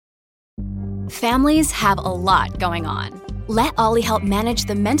Families have a lot going on. Let Ollie help manage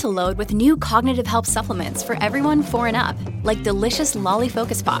the mental load with new cognitive help supplements for everyone 4 and up, like delicious Lolly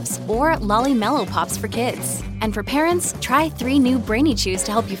Focus Pops or Lolly Mellow Pops for kids. And for parents, try 3 new Brainy Chews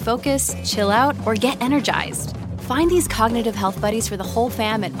to help you focus, chill out, or get energized. Find these cognitive health buddies for the whole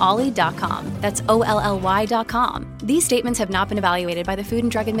fam at ollie.com. That's OLLY.com. These statements have not been evaluated by the Food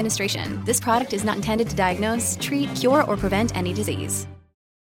and Drug Administration. This product is not intended to diagnose, treat, cure, or prevent any disease.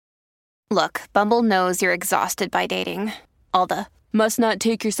 Look, Bumble knows you're exhausted by dating. All the, must not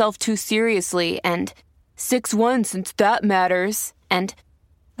take yourself too seriously, and 6'1" since that matters, and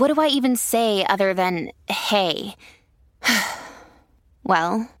what do I even say other than, hey?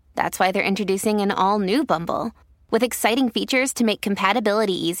 Well, that's why they're introducing an all-new Bumble, with exciting features to make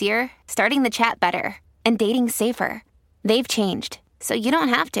compatibility easier, starting the chat better, and dating safer. They've changed, so you don't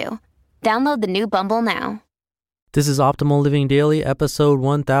have to. Download the new Bumble now. This is Optimal Living Daily, episode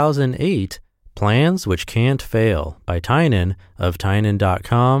 1008, Plans Which Can't Fail, by Tynan of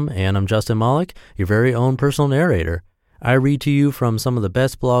Tynan.com, and I'm Justin Malik, your very own personal narrator. I read to you from some of the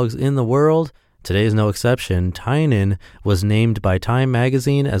best blogs in the world. Today is no exception. Tynan was named by Time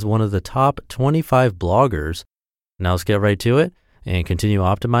Magazine as one of the top 25 bloggers. Now let's get right to it and continue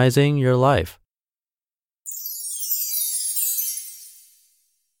optimizing your life.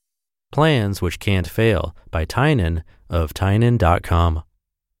 Plans Which Can't Fail, by Tynan of Tynan.com.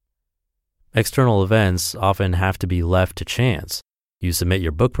 External events often have to be left to chance. You submit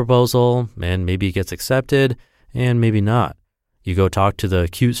your book proposal, and maybe it gets accepted, and maybe not. You go talk to the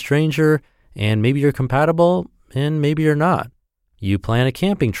cute stranger, and maybe you're compatible, and maybe you're not. You plan a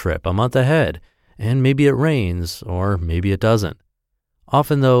camping trip a month ahead, and maybe it rains, or maybe it doesn't.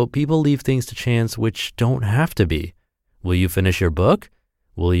 Often, though, people leave things to chance which don't have to be. Will you finish your book?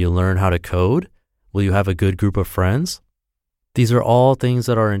 Will you learn how to code? Will you have a good group of friends? These are all things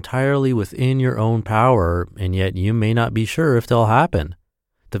that are entirely within your own power, and yet you may not be sure if they'll happen.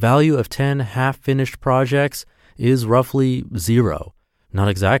 The value of 10 half-finished projects is roughly 0. Not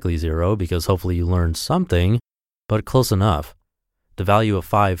exactly 0, because hopefully you learned something, but close enough. The value of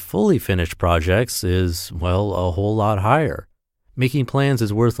 5 fully finished projects is, well, a whole lot higher. Making plans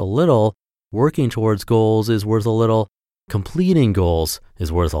is worth a little, working towards goals is worth a little, completing goals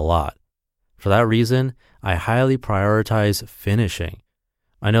is worth a lot. For that reason, I highly prioritize finishing.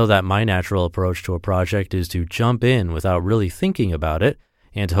 I know that my natural approach to a project is to jump in without really thinking about it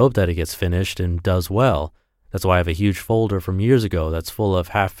and to hope that it gets finished and does well. That's why I have a huge folder from years ago that's full of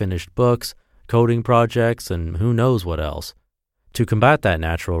half-finished books, coding projects, and who knows what else. To combat that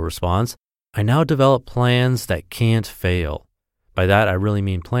natural response, I now develop plans that can't fail. By that, I really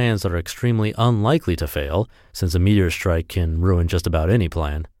mean plans that are extremely unlikely to fail, since a meteor strike can ruin just about any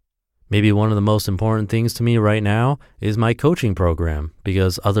plan. Maybe one of the most important things to me right now is my coaching program,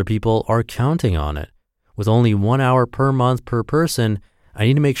 because other people are counting on it. With only 1 hour per month per person, I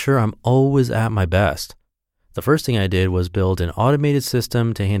need to make sure I'm always at my best. The first thing I did was build an automated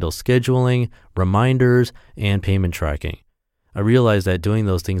system to handle scheduling, reminders, and payment tracking. I realized that doing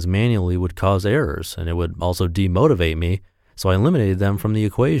those things manually would cause errors, and it would also demotivate me, so I eliminated them from the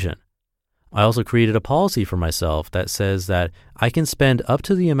equation. I also created a policy for myself that says that I can spend up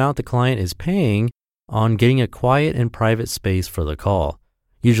to the amount the client is paying on getting a quiet and private space for the call.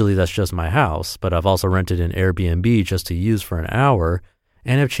 Usually that's just my house, but I've also rented an Airbnb just to use for an hour,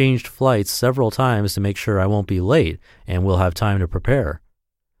 and have changed flights several times to make sure I won't be late and will have time to prepare.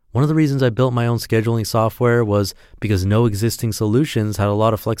 One of the reasons I built my own scheduling software was because no existing solutions had a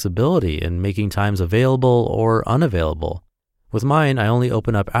lot of flexibility in making times available or unavailable. With mine, I only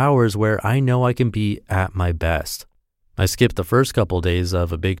open up hours where I know I can be at my best. I skip the first couple days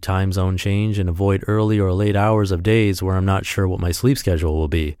of a big time zone change and avoid early or late hours of days where I'm not sure what my sleep schedule will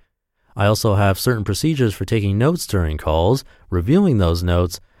be. I also have certain procedures for taking notes during calls, reviewing those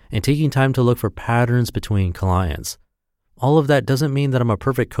notes, and taking time to look for patterns between clients. All of that doesn't mean that I'm a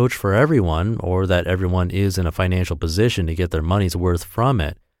perfect coach for everyone or that everyone is in a financial position to get their money's worth from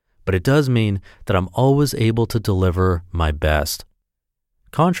it. But it does mean that I'm always able to deliver my best.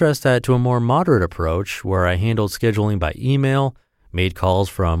 Contrast that to a more moderate approach where I handled scheduling by email, made calls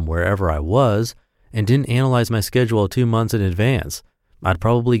from wherever I was, and didn't analyze my schedule 2 months in advance. I'd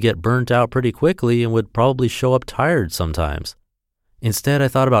probably get burnt out pretty quickly and would probably show up tired sometimes. Instead, I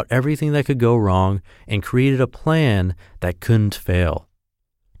thought about everything that could go wrong and created a plan that couldn't fail.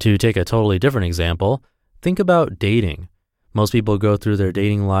 To take a totally different example, think about dating. Most people go through their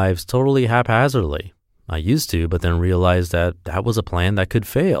dating lives totally haphazardly. I used to, but then realized that that was a plan that could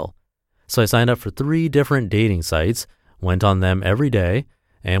fail. So I signed up for 3 different dating sites, went on them every day,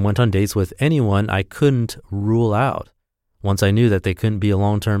 and went on dates with anyone I couldn't rule out. Once I knew that they couldn't be a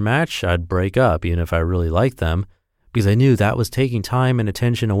long-term match, I'd break up even if I really liked them, because I knew that was taking time and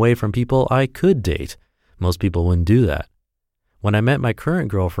attention away from people I could date. Most people wouldn't do that. When I met my current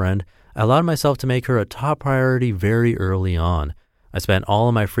girlfriend, I allowed myself to make her a top priority very early on. I spent all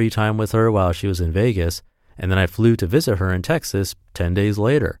of my free time with her while she was in Vegas, and then I flew to visit her in Texas 10 days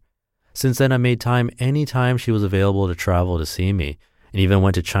later. Since then, I made time anytime she was available to travel to see me, and even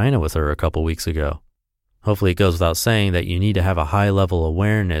went to China with her a couple weeks ago. Hopefully it goes without saying that you need to have a high level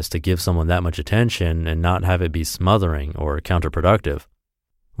awareness to give someone that much attention and not have it be smothering or counterproductive.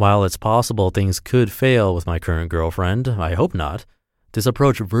 While it's possible things could fail with my current girlfriend, I hope not, this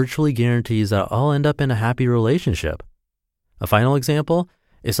approach virtually guarantees that I'll end up in a happy relationship. A final example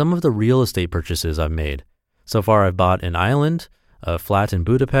is some of the real estate purchases I've made. So far I've bought an island, a flat in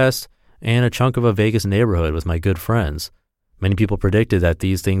Budapest, and a chunk of a Vegas neighborhood with my good friends. Many people predicted that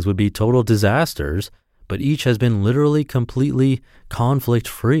these things would be total disasters, but each has been literally completely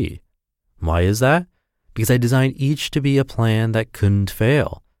conflict-free. Why is that? Because I designed each to be a plan that couldn't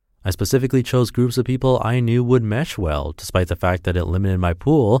fail. I specifically chose groups of people I knew would mesh well, despite the fact that it limited my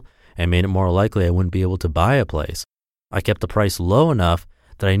pool and made it more likely I wouldn't be able to buy a place. I kept the price low enough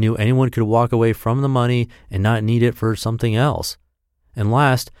that I knew anyone could walk away from the money and not need it for something else. And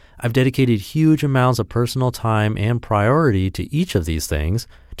last, I've dedicated huge amounts of personal time and priority to each of these things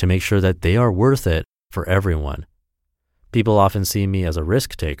to make sure that they are worth it for everyone. People often see me as a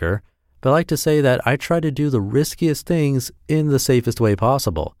risk taker, but I like to say that I try to do the riskiest things in the safest way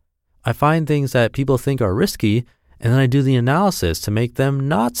possible. I find things that people think are risky, and then I do the analysis to make them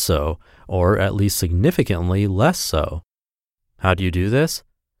not so, or at least significantly less so. How do you do this?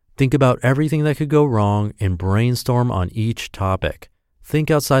 Think about everything that could go wrong and brainstorm on each topic.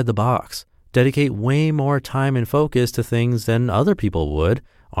 Think outside the box. Dedicate way more time and focus to things than other people would,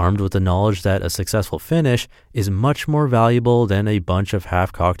 armed with the knowledge that a successful finish is much more valuable than a bunch of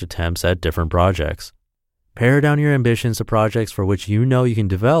half-cocked attempts at different projects. Pare down your ambitions to projects for which you know you can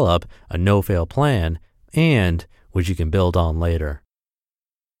develop a no-fail plan and which you can build on later.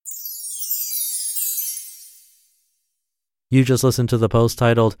 You just listened to the post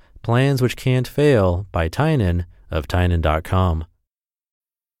titled Plans Which Can't Fail by Tynan of Tynan.com.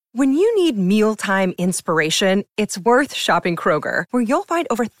 When you need mealtime inspiration, it's worth shopping Kroger, where you'll find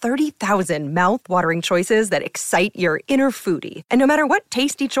over 30,000 mouth-watering choices that excite your inner foodie. And no matter what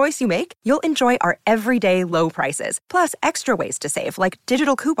tasty choice you make, you'll enjoy our everyday low prices, plus extra ways to save, like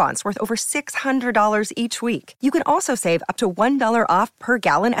digital coupons worth over $600 each week. You can also save up to $1 off per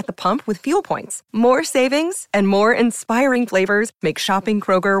gallon at the pump with fuel points. More savings and more inspiring flavors make shopping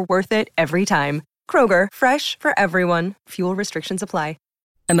Kroger worth it every time. Kroger, fresh for everyone. Fuel restrictions apply.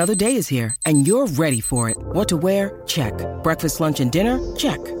 Another day is here, and you're ready for it. What to wear? Check. Breakfast, lunch, and dinner?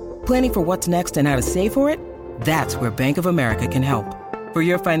 Check. Planning for what's next and how to save for it? That's where Bank of America can help. For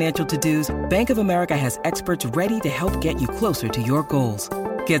your financial to-dos, Bank of America has experts ready to help get you closer to your goals.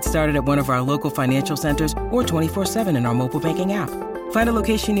 Get started at one of our local financial centers or 24/7 in our mobile banking app. Find a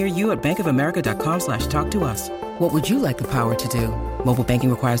location near you at bankofamerica.com/talktous. What would you like the power to do? Mobile banking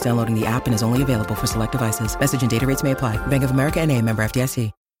requires downloading the app and is only available for select devices. Message and data rates may apply. Bank of America NA, member FDIC.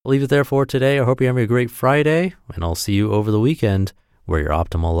 I'll leave it there for today. I hope you're having a great Friday, and I'll see you over the weekend where your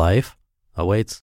optimal life awaits.